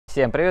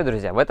Всем привет,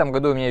 друзья! В этом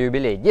году у меня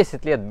юбилей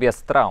 10 лет без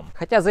травм.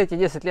 Хотя за эти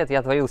 10 лет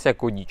я творил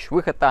всякую дичь.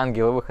 Выход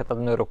ангела, выход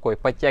одной рукой,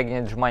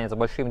 подтягивание, отжимания с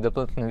большими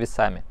дополнительными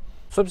весами.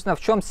 Собственно, в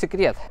чем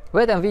секрет? В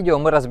этом видео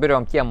мы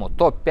разберем тему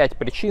топ-5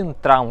 причин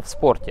травм в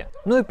спорте.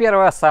 Ну и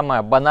первое,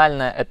 самое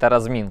банальное, это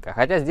разминка.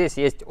 Хотя здесь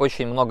есть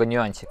очень много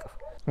нюансиков.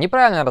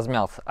 Неправильно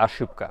размялся –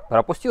 ошибка.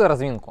 Пропустил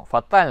разминку –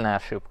 фатальная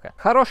ошибка.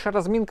 Хорошая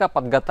разминка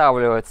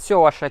подготавливает все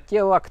ваше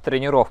тело к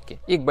тренировке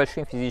и к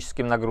большим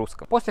физическим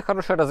нагрузкам. После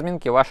хорошей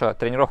разминки ваша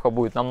тренировка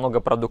будет намного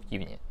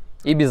продуктивнее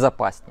и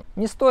безопаснее.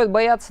 Не стоит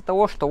бояться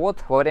того, что вот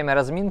во время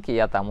разминки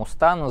я там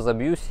устану,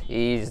 забьюсь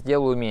и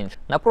сделаю меньше.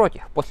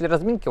 Напротив, после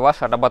разминки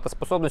ваша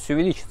работоспособность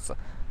увеличится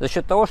за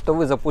счет того, что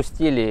вы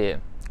запустили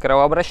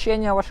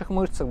кровообращение в ваших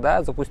мышцах,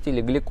 да, запустили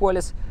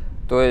гликолиз,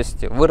 то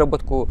есть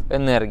выработку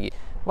энергии.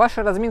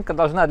 Ваша разминка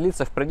должна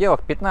длиться в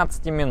пределах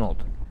 15 минут.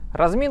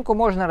 Разминку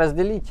можно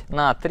разделить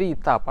на 3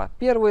 этапа.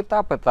 Первый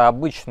этап — это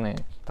обычный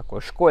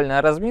такой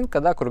школьная разминка,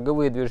 да,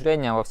 круговые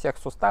движения во всех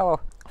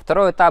суставах.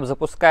 Второй этап —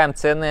 запускаем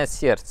цены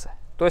сердца.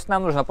 То есть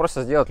нам нужно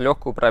просто сделать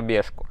легкую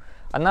пробежку.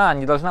 Она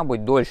не должна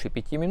быть дольше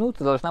 5 минут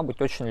и должна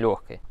быть очень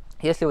легкой.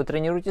 Если вы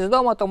тренируетесь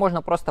дома, то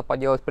можно просто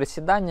поделать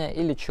приседания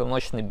или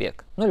челночный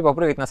бег. Ну или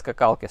попрыгать на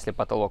скакалке, если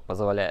потолок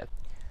позволяет.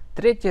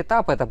 Третий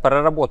этап — это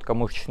проработка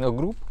мышечных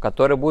групп,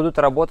 которые будут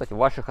работать в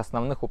ваших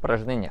основных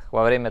упражнениях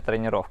во время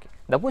тренировки.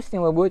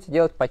 Допустим, вы будете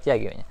делать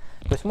подтягивания.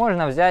 То есть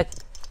можно взять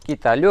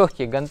какие-то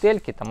легкие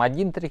гантельки, там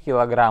 1-3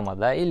 килограмма,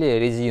 да, или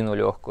резину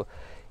легкую.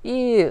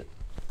 И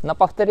на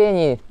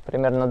повторении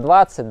примерно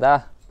 20,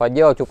 да,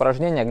 поделать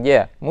упражнения,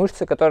 где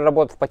мышцы, которые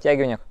работают в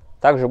подтягиваниях,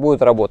 также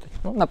будут работать.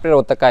 Ну, например,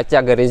 вот такая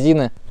тяга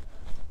резины.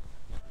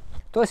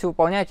 То есть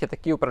выполняйте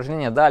такие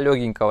упражнения до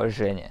легенького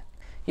жжения.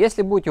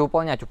 Если будете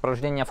выполнять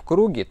упражнения в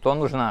круге, то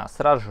нужно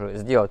сразу же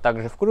сделать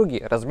также в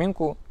круге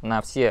разминку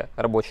на все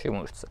рабочие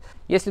мышцы.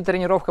 Если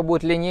тренировка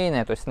будет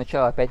линейная, то есть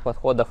сначала 5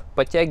 подходов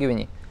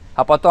подтягиваний,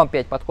 а потом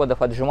 5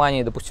 подходов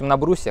отжиманий, допустим, на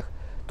брусьях,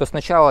 то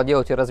сначала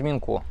делайте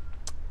разминку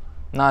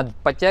на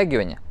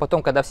подтягивание,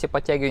 потом, когда все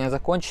подтягивания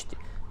закончите,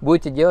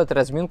 будете делать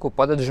разминку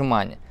под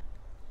отжимание.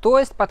 То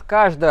есть под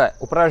каждое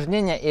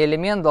упражнение и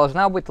элемент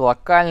должна быть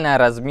локальная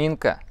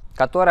разминка,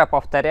 которая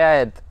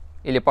повторяет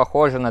или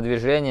похожа на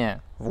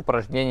движение в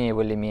упражнении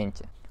в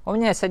элементе. У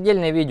меня есть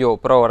отдельное видео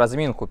про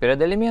разминку перед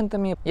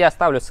элементами, я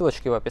оставлю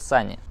ссылочки в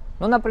описании.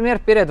 Ну, например,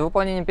 перед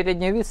выполнением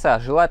переднего виса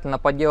желательно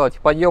поделать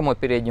подъемы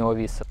переднего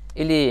виса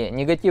или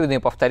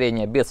негативные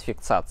повторения без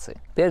фиксации.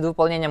 Перед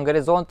выполнением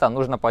горизонта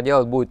нужно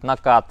поделать будет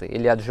накаты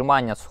или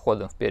отжимания с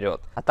уходом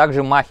вперед, а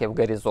также махи в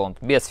горизонт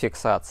без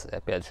фиксации,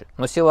 опять же,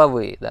 но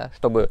силовые, да,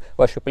 чтобы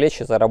ваши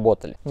плечи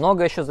заработали.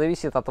 Много еще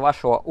зависит от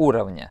вашего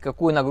уровня,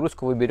 какую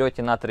нагрузку вы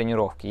берете на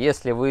тренировке.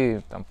 Если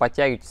вы там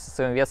подтягиваетесь со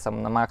своим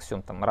весом на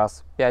максимум там,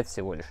 раз 5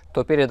 всего лишь,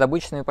 то перед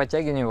обычными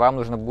подтягиваниями вам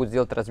нужно будет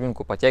сделать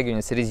разминку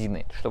подтягивания с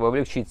резиной, чтобы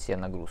облегчить себе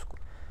нагрузку.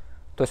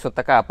 То есть вот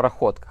такая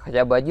проходка,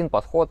 хотя бы один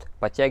подход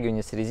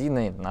подтягивания с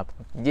резиной на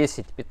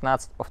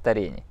 10-15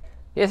 повторений.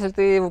 Если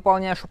ты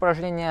выполняешь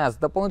упражнения с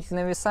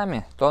дополнительными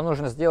весами, то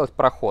нужно сделать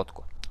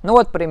проходку. Ну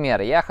вот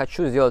пример, я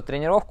хочу сделать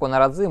тренировку на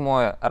разы,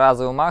 мой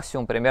разовый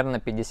максимум примерно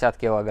 50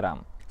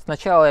 килограмм.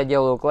 Сначала я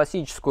делаю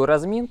классическую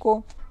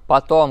разминку,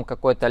 потом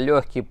какой-то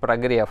легкий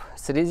прогрев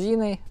с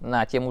резиной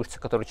на те мышцы,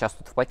 которые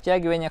участвуют в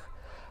подтягиваниях.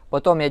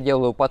 Потом я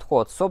делаю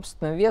подход с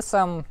собственным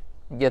весом,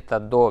 где-то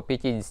до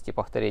 50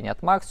 повторений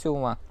от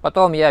максимума.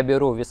 Потом я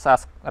беру веса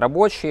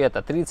рабочие,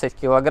 это 30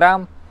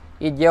 килограмм,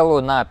 и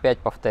делаю на 5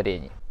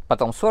 повторений.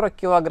 Потом 40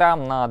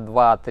 килограмм на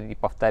 2-3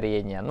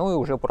 повторения, ну и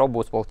уже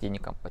пробую с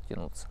полтинником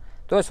потянуться.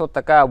 То есть вот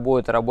такая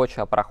будет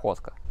рабочая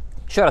проходка.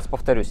 Еще раз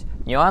повторюсь,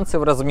 нюансы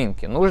в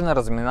разминке. Нужно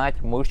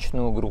разминать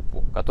мышечную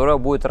группу, которая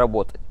будет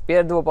работать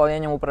перед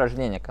выполнением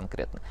упражнения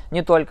конкретно,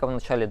 не только в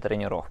начале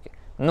тренировки.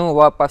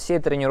 Ну, по всей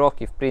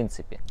тренировке в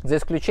принципе. За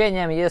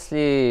исключением,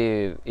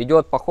 если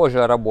идет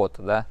похожая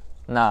работа, да,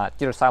 на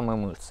те же самые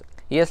мышцы.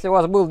 Если у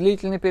вас был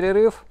длительный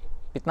перерыв,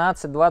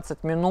 15-20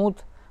 минут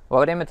во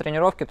время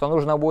тренировки, то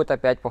нужно будет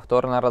опять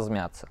повторно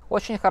размяться.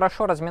 Очень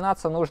хорошо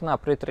разминаться нужно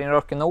при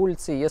тренировке на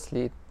улице,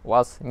 если у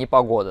вас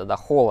непогода, да,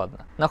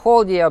 холодно. На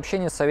холоде я вообще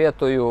не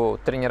советую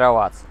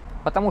тренироваться,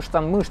 потому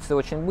что мышцы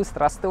очень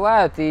быстро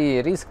остывают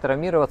и риск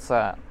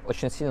травмироваться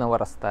очень сильно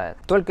вырастает.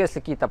 Только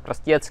если какие-то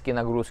простецкие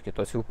нагрузки,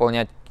 то есть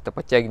выполнять какие-то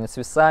подтягивания с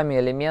весами,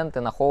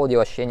 элементы на холоде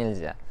вообще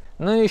нельзя.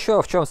 Ну и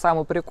еще в чем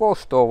самый прикол,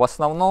 что в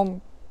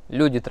основном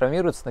люди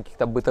травмируются на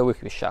каких-то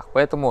бытовых вещах,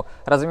 поэтому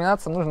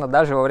разминаться нужно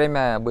даже во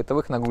время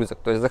бытовых нагрузок.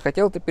 То есть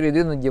захотел ты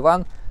передвинуть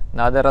диван,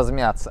 надо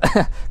размяться.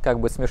 Как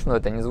бы смешно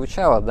это ни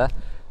звучало, да?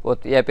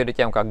 Вот я перед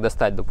тем, как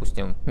достать,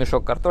 допустим,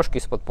 мешок картошки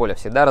из-под поля,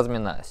 всегда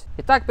разминаюсь.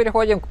 Итак,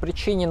 переходим к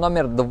причине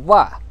номер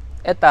 2.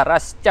 Это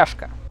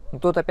растяжка.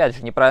 Тут опять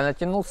же неправильно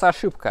тянулся,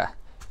 ошибка.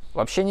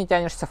 Вообще не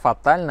тянешься,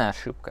 фатальная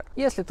ошибка.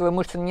 Если твои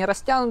мышцы не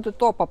растянуты,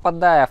 то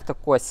попадая в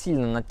такое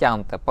сильно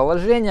натянутое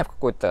положение, в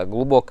какой-то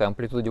глубокой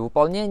амплитуде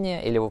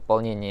выполнения или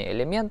выполнения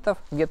элементов,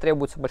 где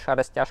требуется большая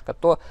растяжка,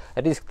 то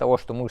риск того,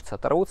 что мышцы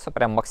оторвутся,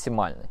 прям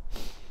максимальный.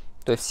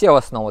 То есть все в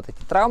основном вот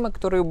эти травмы,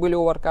 которые были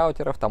у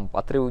воркаутеров, там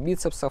отрывы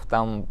бицепсов,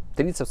 там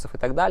трицепсов и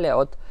так далее,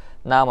 от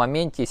на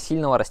моменте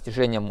сильного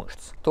растяжения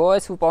мышц. То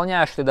есть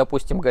выполняешь ты,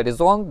 допустим,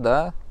 горизонт,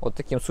 да, вот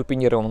таким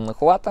супинированным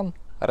хватом,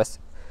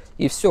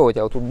 и все, у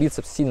тебя вот тут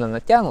бицепс сильно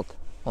натянут,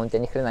 он у тебя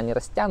ни хрена не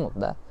растянут,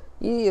 да,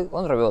 и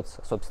он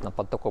рвется, собственно,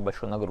 под такой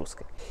большой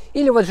нагрузкой.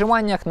 Или в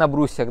отжиманиях на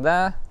брусьях,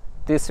 да,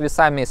 ты с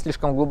весами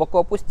слишком глубоко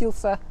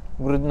опустился,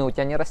 грудные у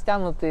тебя не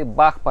растянуты,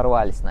 бах,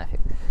 порвались нафиг.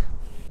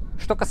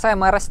 Что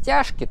касаемо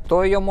растяжки,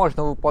 то ее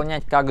можно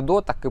выполнять как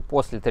до, так и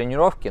после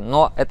тренировки,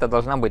 но это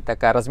должна быть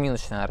такая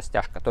разминочная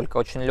растяжка, только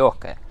очень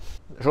легкая.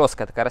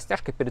 Жесткая такая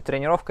растяжка перед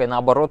тренировкой,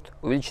 наоборот,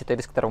 увеличит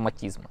риск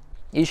травматизма.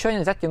 И еще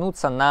нельзя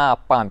тянуться на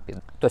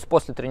пампе. То есть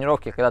после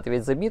тренировки, когда ты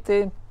весь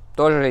забитый,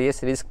 тоже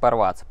есть риск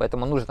порваться.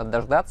 Поэтому нужно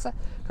дождаться,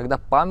 когда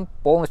памп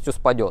полностью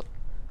спадет.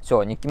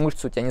 Все,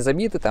 мышцы у тебя не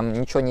забиты, там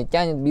ничего не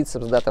тянет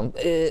бицепс, да, там,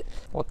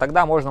 вот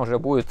тогда можно уже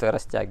будет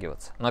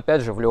растягиваться. Но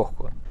опять же в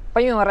легкую.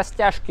 Помимо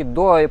растяжки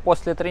до и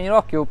после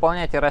тренировки,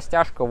 выполняйте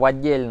растяжку в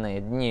отдельные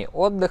дни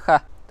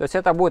отдыха. То есть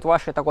это будет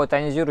вашей такой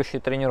тонизирующей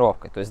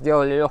тренировкой. То есть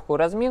сделали легкую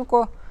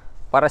разминку,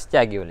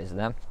 порастягивались,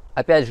 да.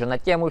 Опять же, на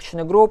те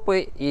мышечные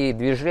группы и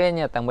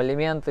движения, там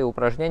элементы,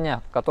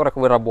 упражнения, в которых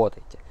вы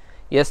работаете.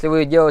 Если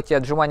вы делаете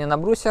отжимания на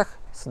брусьях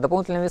с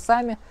дополнительными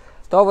весами,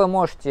 то вы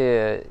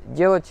можете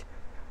делать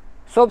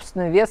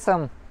собственным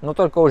весом, но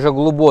только уже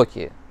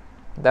глубокие,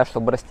 да,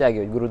 чтобы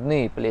растягивать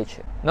грудные и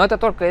плечи. Но это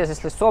только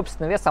если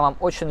собственным весом вам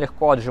очень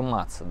легко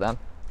отжиматься, да.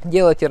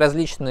 Делайте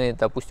различные,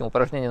 допустим,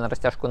 упражнения на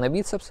растяжку на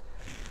бицепс.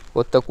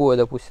 Вот такое,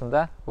 допустим,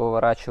 да,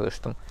 выворачиваешь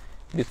там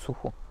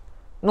бицуху.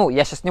 Ну,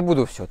 я сейчас не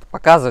буду все это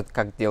показывать,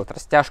 как делать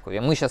растяжку.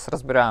 Мы сейчас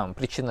разбираем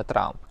причины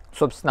травм.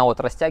 Собственно, вот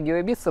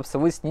растягивая бицепс,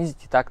 вы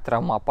снизите так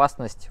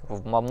травмоопасность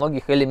во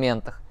многих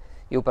элементах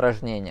и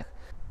упражнениях.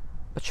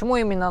 Почему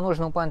именно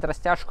нужно выполнять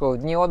растяжку в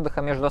дни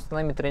отдыха между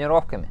основными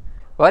тренировками?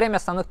 Во время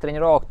основных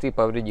тренировок ты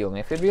повредил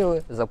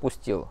миофибрилы,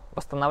 запустил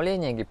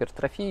восстановление,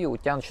 гипертрофию, у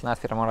тебя начинают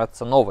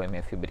формироваться новые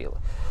миофибрилы.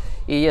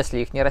 И если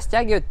их не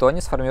растягивать, то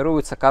они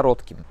сформируются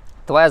короткими.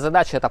 Твоя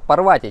задача это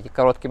порвать эти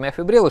короткие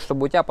миофибрилы,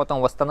 чтобы у тебя потом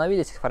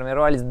восстановились и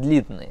сформировались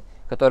длинные,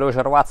 которые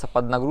уже рваться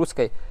под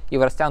нагрузкой и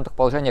в растянутых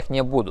положениях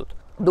не будут.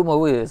 Думаю,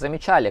 вы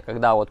замечали,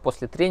 когда вот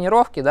после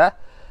тренировки, да,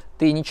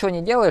 ты ничего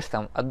не делаешь,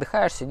 там,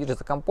 отдыхаешь, сидишь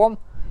за компом,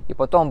 и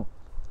потом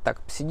так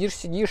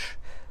сидишь,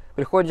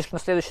 приходишь на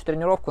следующую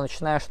тренировку,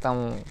 начинаешь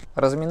там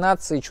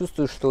разминаться и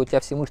чувствуешь, что у тебя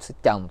все мышцы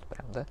тянут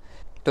прям, да.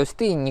 То есть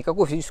ты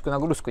никакую физическую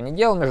нагрузку не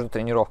делал между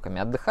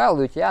тренировками, отдыхал,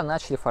 и у тебя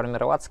начали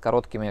формироваться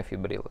короткие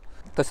миофибрилы.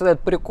 То есть этот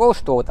прикол,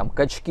 что там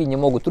качки не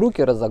могут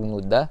руки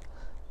разогнуть, да,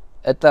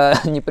 это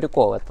не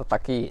прикол, это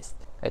так и есть.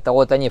 Это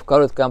вот они в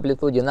короткой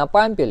амплитуде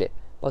напампили,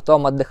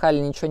 потом отдыхали,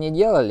 ничего не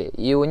делали,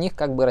 и у них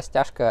как бы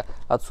растяжка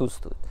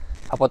отсутствует.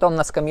 А потом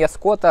на скамье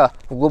скотта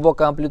в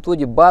глубокой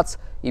амплитуде бац,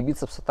 и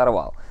бицепс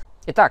оторвал.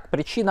 Итак,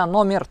 причина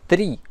номер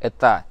 3 –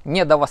 это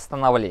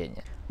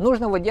недовосстановление.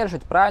 Нужно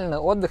выдерживать правильный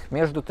отдых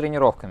между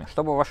тренировками,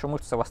 чтобы ваши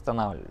мышцы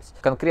восстанавливались.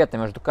 Конкретно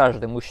между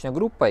каждой мышечной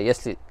группой,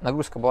 если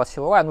нагрузка была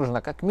силовая,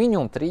 нужно как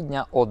минимум 3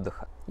 дня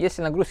отдыха.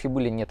 Если нагрузки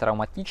были не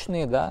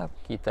травматичные, да,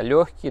 какие-то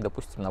легкие,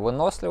 допустим, на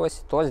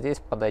выносливость, то здесь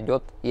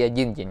подойдет и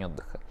 1 день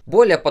отдыха.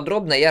 Более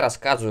подробно я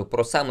рассказываю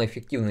про самый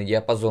эффективный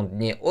диапазон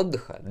дней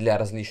отдыха для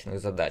различных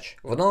задач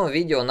в новом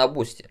видео на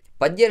Бусти.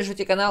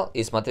 Поддерживайте канал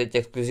и смотрите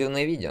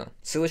эксклюзивные видео.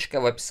 Ссылочка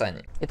в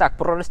описании. Итак,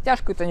 про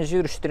растяжку и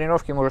тонизирующие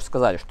тренировки мы уже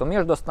сказали, что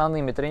между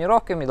основными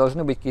тренировками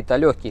должны быть какие-то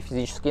легкие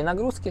физические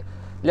нагрузки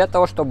для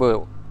того,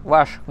 чтобы в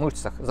ваших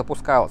мышцах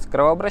запускалось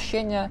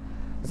кровообращение,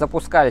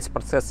 запускались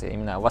процессы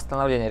именно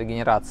восстановления,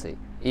 регенерации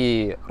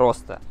и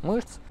роста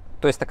мышц.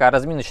 То есть такая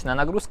разминочная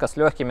нагрузка с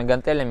легкими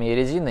гантелями и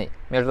резиной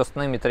между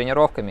основными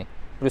тренировками.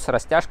 Плюс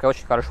растяжка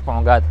очень хорошо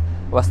помогает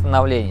в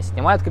восстановлении,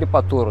 снимает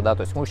крепатуру, да,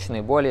 то есть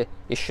мышечные боли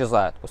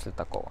исчезают после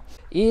такого.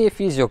 И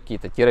физио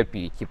какие-то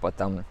терапии, типа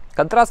там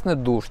контрастный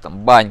душ,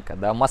 там банька,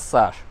 да,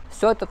 массаж.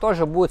 Все это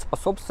тоже будет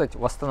способствовать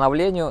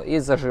восстановлению и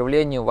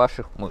заживлению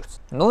ваших мышц.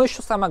 Ну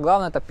еще самое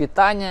главное это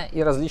питание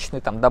и различные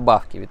там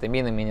добавки,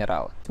 витамины,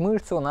 минералы.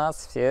 Мышцы у нас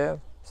все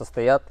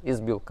состоят из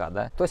белка,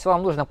 да. То есть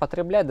вам нужно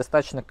потреблять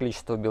достаточное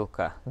количество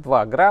белка.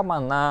 2 грамма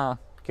на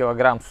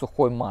килограмм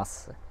сухой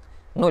массы.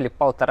 Ну или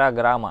 1,5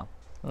 грамма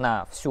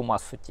на всю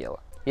массу тела.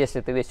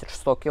 Если ты весишь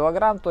 100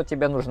 килограмм, то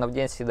тебе нужно в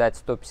день съедать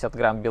 150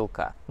 грамм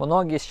белка.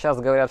 Многие сейчас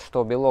говорят,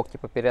 что белок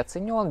типа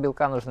переоценен,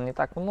 белка нужно не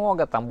так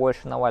много, там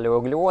больше наваливай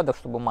углеводов,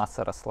 чтобы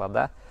масса росла,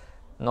 да.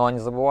 Но они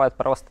забывают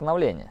про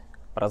восстановление,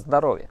 про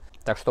здоровье.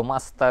 Так что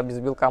масса-то без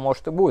белка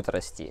может и будет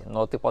расти,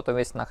 но ты потом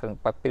весь нахрен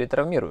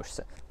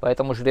перетравмируешься.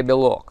 Поэтому жри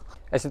белок.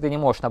 Если ты не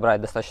можешь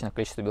набрать достаточное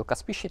количество белка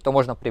с пищей, то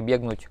можно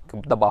прибегнуть к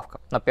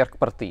добавкам, например, к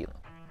протеину.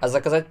 А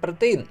заказать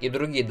протеин и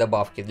другие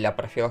добавки для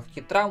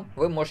профилактики травм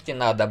вы можете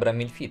на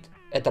Добромильфит.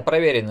 Это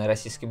проверенный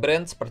российский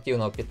бренд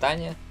спортивного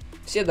питания.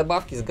 Все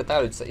добавки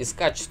изготавливаются из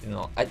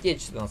качественного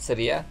отечественного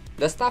сырья.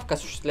 Доставка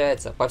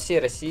осуществляется по всей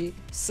России.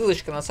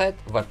 Ссылочка на сайт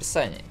в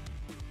описании.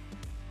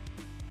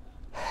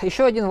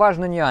 Еще один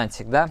важный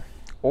нюансик, да?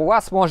 У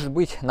вас может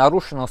быть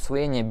нарушено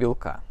усвоение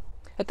белка.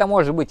 Это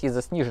может быть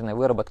из-за сниженной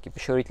выработки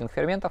пищеварительных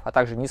ферментов, а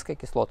также низкой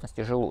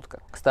кислотности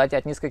желудка. Кстати,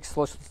 от низкой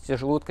кислотности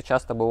желудка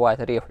часто бывает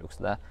рефлюкс,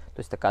 да, то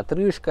есть такая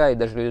отрыжка и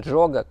даже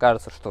изжога.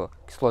 Кажется, что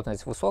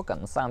кислотность высокая,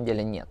 на самом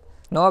деле нет.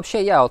 Но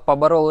вообще я вот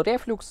поборол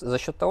рефлюкс за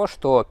счет того,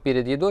 что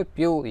перед едой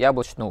пил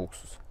яблочный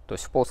уксус. То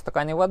есть в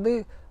полстакана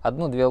воды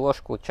 1-2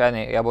 ложки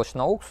чайной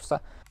яблочного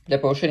уксуса. Для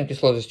повышения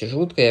кислотности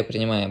желудка я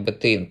принимаю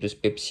бетеин плюс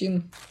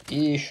пепсин. И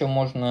еще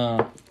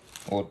можно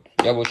вот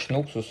яблочный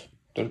уксус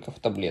только в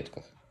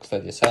таблетках.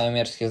 Кстати, самый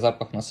мерзкий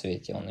запах на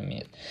свете он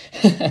имеет.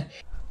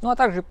 Ну а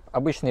также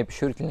обычные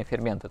пищеварительные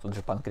ферменты, тут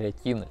же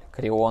панкреатин или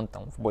крион,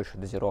 там в большей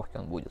дозировке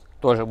он будет.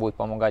 Тоже будет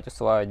помогать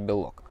усваивать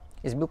белок.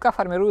 Из белка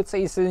формируется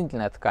и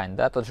соединительная ткань,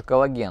 да, тот же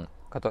коллаген,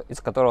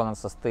 из которого она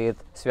состоит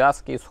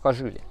связки и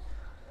сухожилия.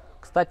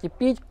 Кстати,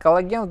 пить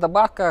коллаген в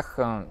добавках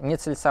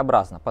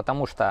нецелесообразно,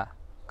 потому что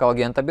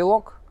коллаген это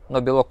белок,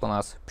 но белок у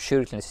нас в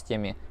пищеварительной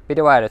системе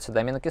переваривается до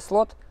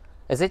аминокислот.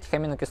 Из этих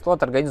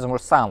аминокислот организм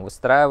уже сам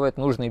выстраивает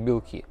нужные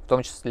белки, в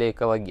том числе и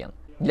коллаген.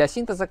 Для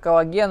синтеза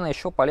коллагена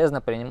еще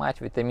полезно принимать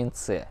витамин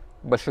С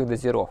в больших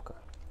дозировках.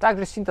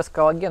 Также синтез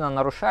коллагена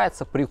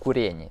нарушается при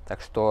курении,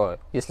 так что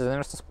если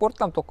займешься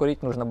спортом, то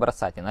курить нужно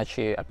бросать,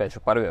 иначе опять же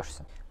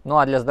порвешься. Ну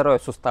а для здоровья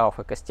суставов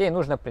и костей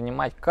нужно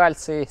принимать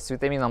кальций с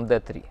витамином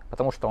D3,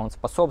 потому что он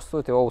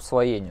способствует его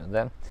усвоению.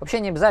 Да? Вообще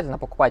не обязательно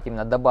покупать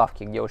именно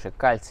добавки, где уже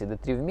кальций и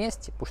D3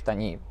 вместе, потому что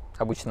они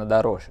обычно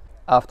дороже.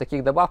 А в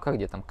таких добавках,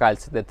 где там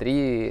кальций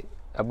D3,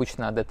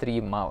 обычно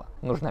D3 мало.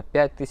 Нужно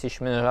 5000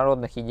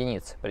 международных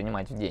единиц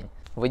принимать в день.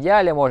 В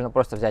идеале можно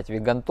просто взять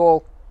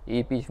вегантол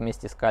и пить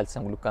вместе с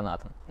кальцием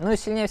глюконатом. Ну и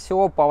сильнее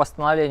всего по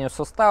восстановлению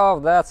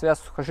суставов, да, от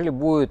связок сухожилий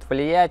будет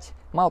влиять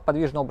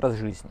малоподвижный образ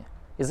жизни.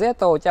 Из-за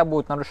этого у тебя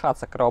будет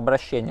нарушаться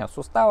кровообращение в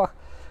суставах,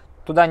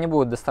 туда не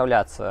будут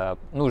доставляться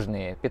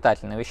нужные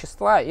питательные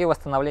вещества и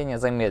восстановление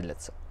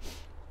замедлится.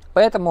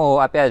 Поэтому,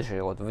 опять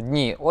же, вот в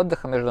дни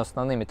отдыха между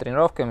основными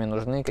тренировками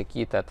нужны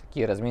какие-то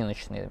такие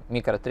разминочные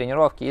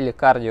микротренировки или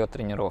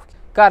кардиотренировки.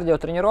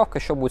 Кардиотренировка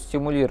еще будет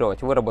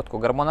стимулировать выработку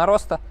гормона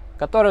роста,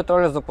 который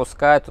тоже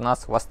запускает у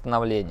нас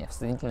восстановление в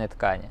соединительной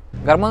ткани.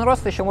 Гормон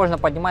роста еще можно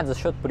поднимать за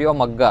счет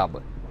приема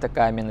габы,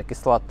 такая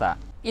аминокислота,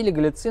 или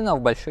глицина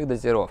в больших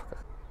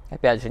дозировках.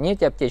 Опять же, не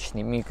эти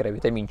аптечные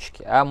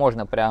микровитаминчики, а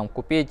можно прям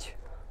купить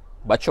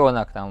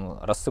бочонок там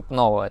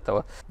рассыпного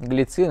этого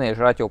глицина и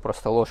жрать его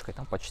просто ложкой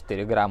там по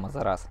 4 грамма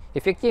за раз.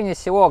 Эффективнее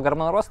всего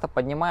гормон роста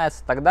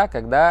поднимается тогда,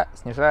 когда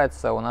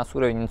снижается у нас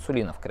уровень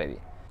инсулина в крови.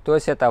 То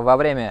есть это во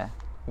время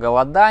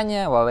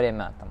голодания, во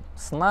время там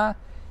сна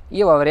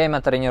и во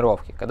время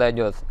тренировки, когда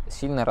идет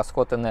сильный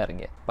расход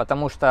энергии.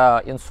 Потому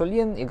что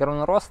инсулин и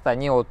гормон роста,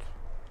 они вот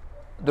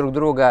друг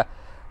друга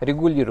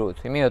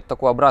регулируют, имеют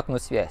такую обратную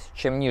связь.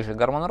 Чем ниже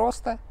гормон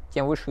роста,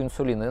 тем выше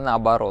инсулин и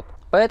наоборот.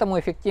 Поэтому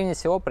эффективнее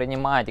всего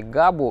принимать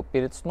габу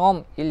перед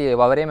сном или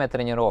во время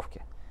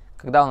тренировки,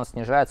 когда у нас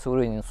снижается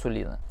уровень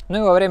инсулина. Ну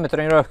и во время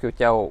тренировки у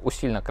тебя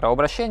усилено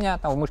кровообращение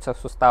там в мышцах,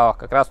 в суставах,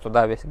 как раз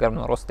туда весь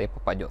гормон роста и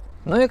попадет.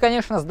 Ну и,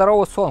 конечно,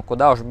 здоровый сон,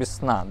 куда уж без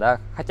сна, да,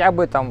 хотя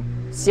бы там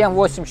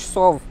 7-8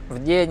 часов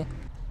в день.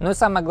 Ну и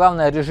самое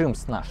главное, режим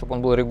сна, чтобы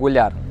он был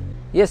регулярный.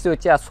 Если у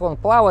тебя сон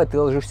плавает, ты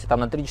ложишься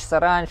там на 3 часа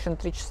раньше, на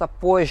 3 часа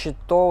позже,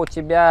 то у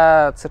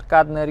тебя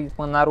циркадные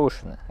ритмы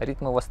нарушены.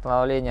 Ритмы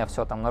восстановления,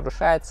 все там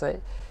нарушается,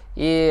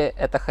 и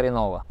это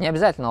хреново. Не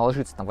обязательно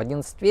ложиться там в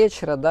 11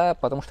 вечера, да,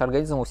 потому что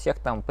организм у всех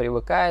там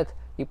привыкает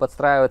и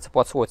подстраивается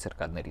под свой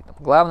циркадный ритм.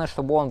 Главное,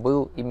 чтобы он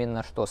был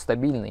именно что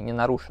стабильный, не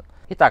нарушен.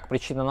 Итак,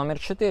 причина номер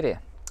 4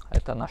 –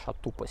 это наша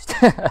тупость.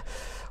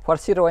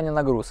 Форсирование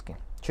нагрузки,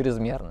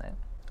 чрезмерное.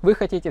 Вы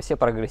хотите все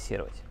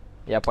прогрессировать,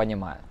 я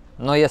понимаю.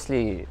 Но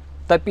если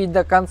топить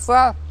до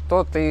конца,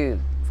 то ты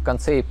в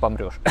конце и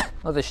помрешь.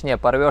 Ну, точнее,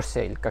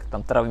 порвешься или как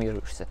там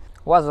травмируешься.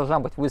 У вас должна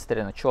быть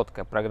выстроена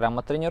четкая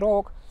программа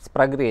тренировок с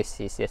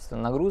прогрессией,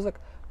 естественно, нагрузок,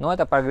 но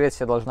эта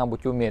прогрессия должна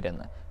быть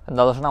умеренной.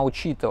 Она должна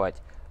учитывать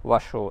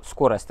вашу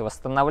скорость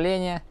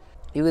восстановления,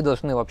 и вы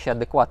должны вообще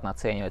адекватно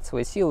оценивать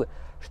свои силы,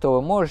 что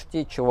вы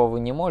можете, чего вы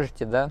не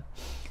можете, да.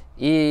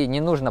 И не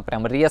нужно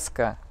прям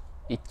резко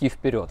идти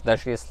вперед,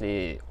 даже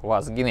если у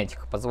вас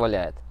генетика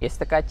позволяет. Есть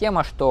такая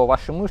тема, что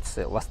ваши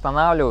мышцы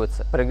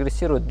восстанавливаются,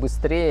 прогрессируют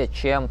быстрее,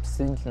 чем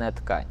соединительная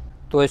ткань.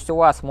 То есть у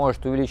вас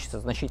может увеличиться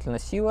значительно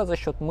сила за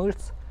счет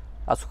мышц,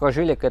 а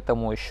сухожилия к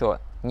этому еще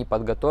не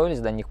подготовились,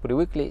 до них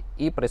привыкли,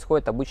 и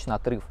происходит обычно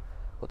отрыв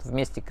вот в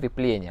месте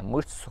крепления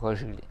мышц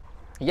сухожилий.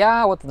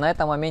 Я вот на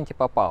этом моменте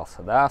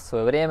попался, да, в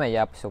свое время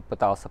я все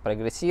пытался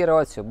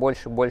прогрессировать, все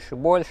больше, больше,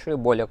 больше,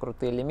 более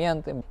крутые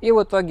элементы, и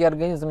в итоге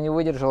организм не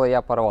выдержал, и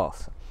я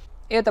порвался.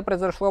 И это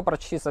произошло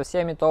почти со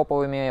всеми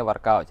топовыми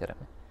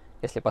воркаутерами.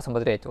 Если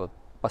посмотреть вот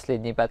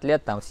последние 5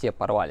 лет, там все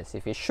порвались, и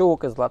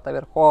Фищук, и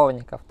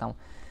Златоверховников, там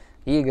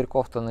Игорь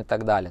Ковтун и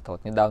так далее. То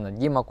вот недавно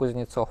Дима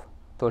Кузнецов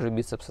тоже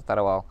бицепс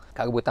оторвал.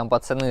 Как бы там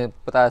пацаны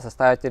пытаются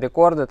ставить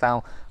рекорды,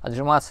 там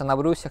отжиматься на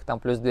брусьях, там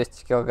плюс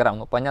 200 килограмм.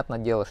 Ну, понятное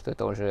дело, что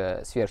это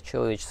уже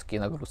сверхчеловеческие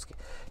нагрузки.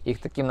 И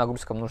к таким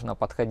нагрузкам нужно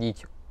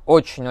подходить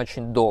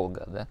очень-очень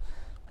долго, да.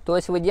 То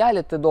есть в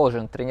идеале ты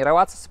должен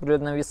тренироваться с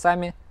определенными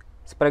весами,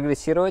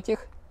 спрогрессировать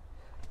их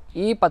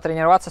и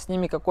потренироваться с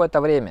ними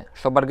какое-то время,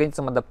 чтобы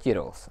организм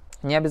адаптировался.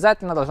 Не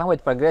обязательно должна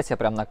быть прогрессия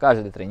прям на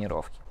каждой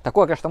тренировке.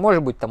 Такое, конечно,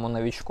 может быть там у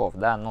новичков,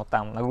 да, но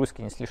там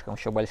нагрузки не слишком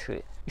еще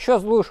большие. Еще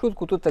злую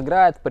шутку тут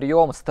играет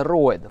прием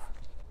стероидов.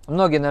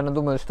 Многие, наверное,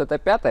 думают, что это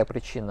пятая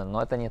причина,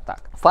 но это не так.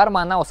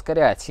 Фарма, она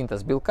ускоряет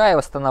синтез белка и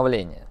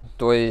восстановление.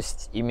 То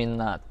есть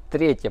именно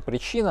третья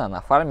причина на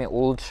фарме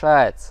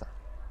улучшается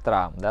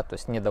травм, да, то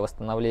есть не до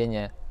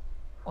восстановления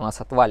у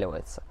нас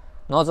отваливается.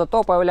 Но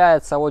зато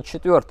появляется вот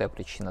четвертая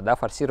причина, да,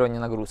 форсирование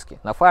нагрузки.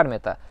 На фарме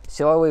это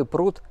силовые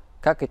прут,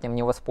 как этим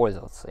не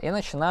воспользоваться. И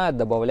начинают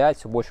добавлять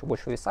все больше и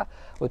больше веса,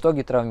 в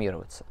итоге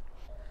травмируются.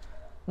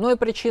 Ну и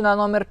причина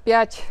номер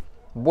 5,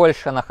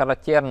 больше она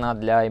характерна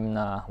для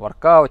именно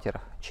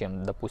воркаутеров,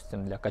 чем,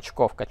 допустим, для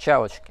качков,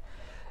 качалочки.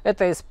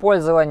 Это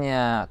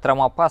использование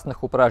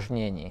травмоопасных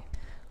упражнений,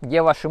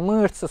 где ваши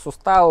мышцы,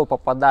 суставы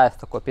попадают в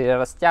такое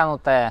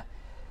перерастянутое,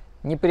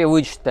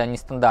 непривычное,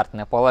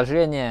 нестандартное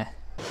положение.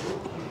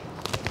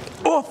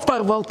 О,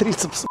 порвал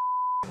трицепс.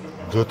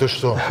 Да ты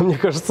что? Мне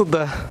кажется,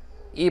 да.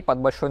 И под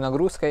большой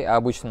нагрузкой, а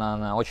обычно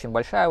она очень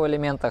большая в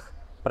элементах,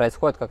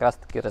 происходят как раз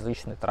таки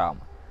различные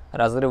травмы.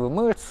 Разрывы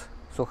мышц,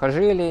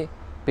 сухожилий,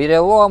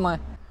 переломы.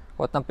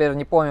 Вот, например,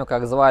 не помню,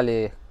 как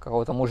звали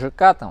какого-то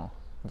мужика там,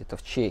 где-то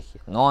в Чехии,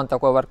 но он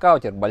такой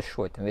воркаутер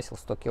большой, там весил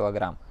 100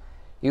 килограмм,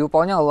 и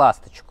выполнял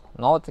ласточку,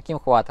 но вот таким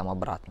хватом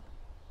обратно.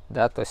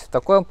 Да, то есть в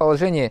таком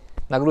положении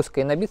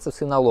нагрузка и на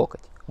бицепс, и на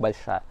локоть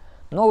большая.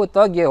 Но в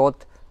итоге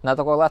вот на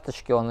такой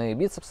ласточке он и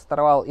бицепс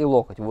оторвал, и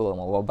локоть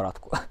выломал в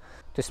обратку.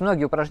 То есть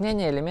многие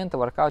упражнения, элементы в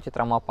воркауте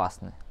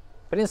травмоопасны.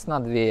 Принцип на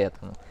две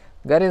это.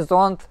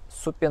 Горизонт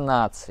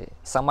супинации.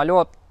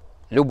 Самолет,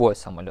 любой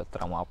самолет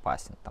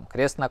травмоопасен. Там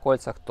крест на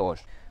кольцах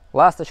тоже.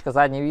 Ласточка,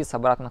 задний вис,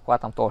 обратным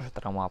хватом тоже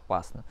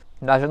травмоопасно.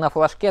 Даже на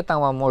флажке там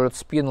вам может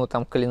спину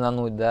там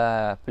клинануть,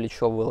 да,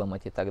 плечо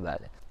выломать и так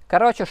далее.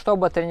 Короче,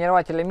 чтобы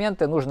тренировать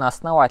элементы, нужно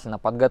основательно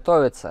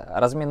подготовиться,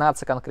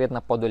 разминаться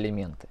конкретно под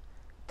элементы.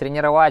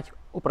 Тренировать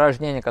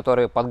упражнения,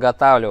 которые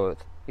подготавливают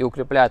и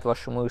укрепляют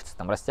ваши мышцы,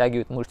 там,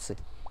 растягивают мышцы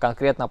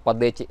конкретно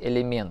под эти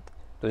элементы.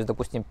 То есть,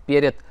 допустим,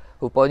 перед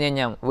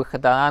выполнением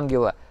выхода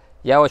ангела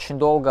я очень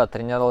долго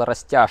тренировал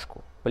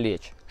растяжку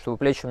плеч, чтобы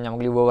плечи у меня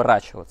могли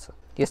выворачиваться.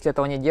 Если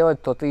этого не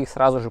делать, то ты их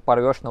сразу же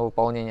порвешь на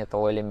выполнение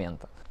этого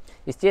элемента.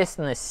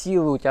 Естественно,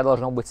 силы у тебя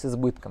должно быть с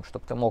избытком,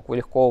 чтобы ты мог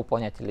легко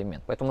выполнять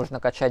элемент. Поэтому нужно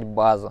качать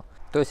базу.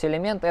 То есть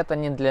элемент это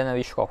не для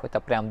новичков, это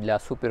прям для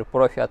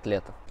супер-профи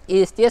атлетов. И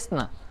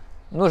естественно,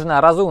 нужно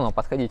разумно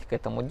подходить к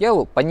этому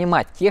делу,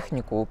 понимать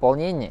технику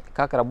выполнения,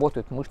 как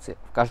работают мышцы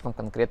в каждом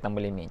конкретном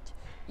элементе.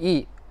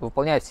 И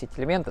выполнять все эти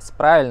элементы с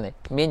правильной,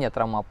 менее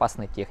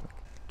травмоопасной техникой.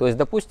 То есть,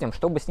 допустим,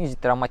 чтобы снизить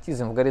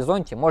травматизм в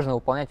горизонте, можно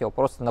выполнять его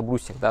просто на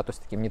брусьях, да, то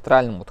есть таким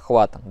нейтральным вот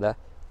хватом, да,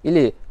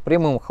 или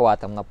прямым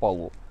хватом на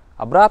полу.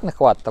 Обратный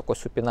хват такой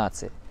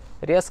супинации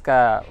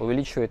резко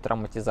увеличивает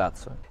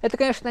травматизацию. Это,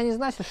 конечно, не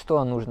значит,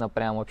 что нужно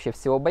прям вообще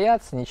всего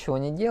бояться, ничего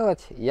не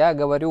делать. Я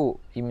говорю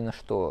именно,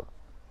 что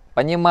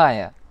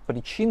понимая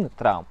причины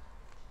травм,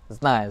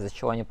 зная, из-за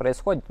чего они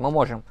происходят, мы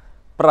можем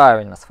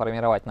правильно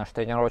сформировать наш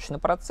тренировочный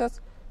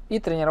процесс и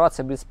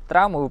тренироваться без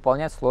травм и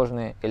выполнять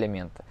сложные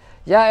элементы.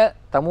 Я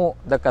тому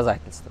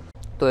доказательство.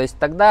 То есть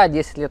тогда,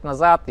 10 лет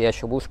назад, я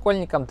еще был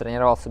школьником,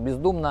 тренировался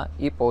бездумно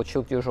и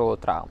получил тяжелую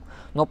травму.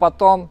 Но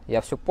потом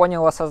я все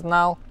понял,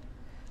 осознал,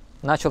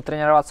 начал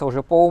тренироваться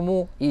уже по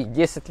уму, и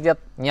 10 лет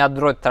не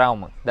отдрать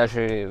травмы.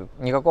 Даже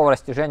никакого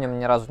растяжения у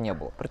меня ни разу не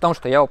было. При том,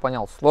 что я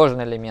выполнял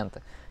сложные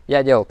элементы.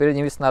 Я делал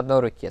передний вис на одной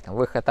руке, там,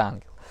 выход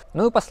ангел.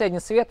 Ну и последний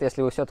совет,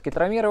 если вы все-таки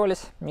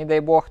травмировались, не дай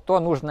бог, то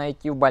нужно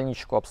идти в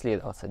больничку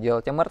обследоваться,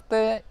 делать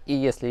МРТ, и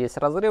если есть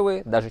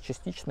разрывы, даже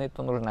частичные,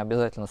 то нужно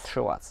обязательно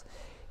сшиваться.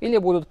 Или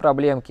будут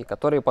проблемки,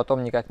 которые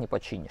потом никак не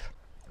починишь.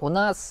 У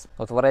нас,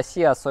 вот в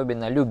России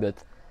особенно любят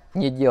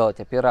не делать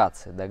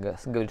операции, да,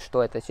 говорят,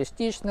 что это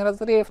частичный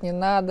разрыв, не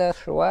надо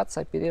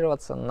сшиваться,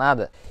 оперироваться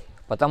надо.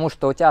 Потому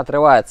что у тебя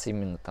отрывается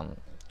именно там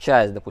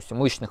часть, допустим,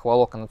 мышечных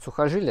волокон от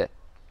сухожилия,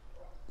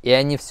 и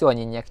они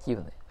не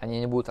активны,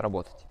 они не будут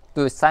работать.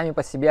 То есть сами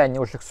по себе они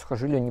уже к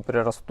сухожилию не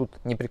прирастут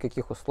ни при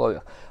каких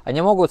условиях.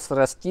 Они могут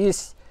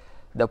срастись,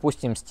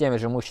 допустим, с теми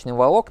же мышечными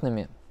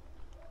волокнами,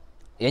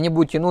 и они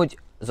будут тянуть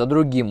за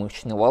другие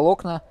мышечные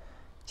волокна,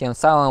 тем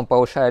самым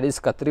повышая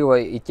риск отрыва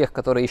и тех,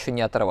 которые еще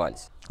не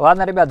оторвались.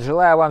 Ладно, ребят,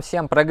 желаю вам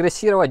всем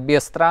прогрессировать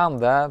без травм,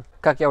 да.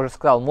 Как я уже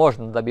сказал,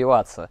 можно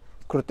добиваться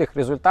крутых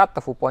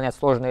результатов, выполнять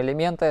сложные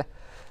элементы,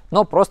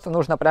 но просто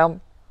нужно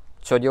прям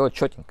все делать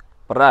четенько,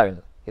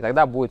 правильно, и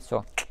тогда будет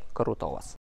все круто у вас.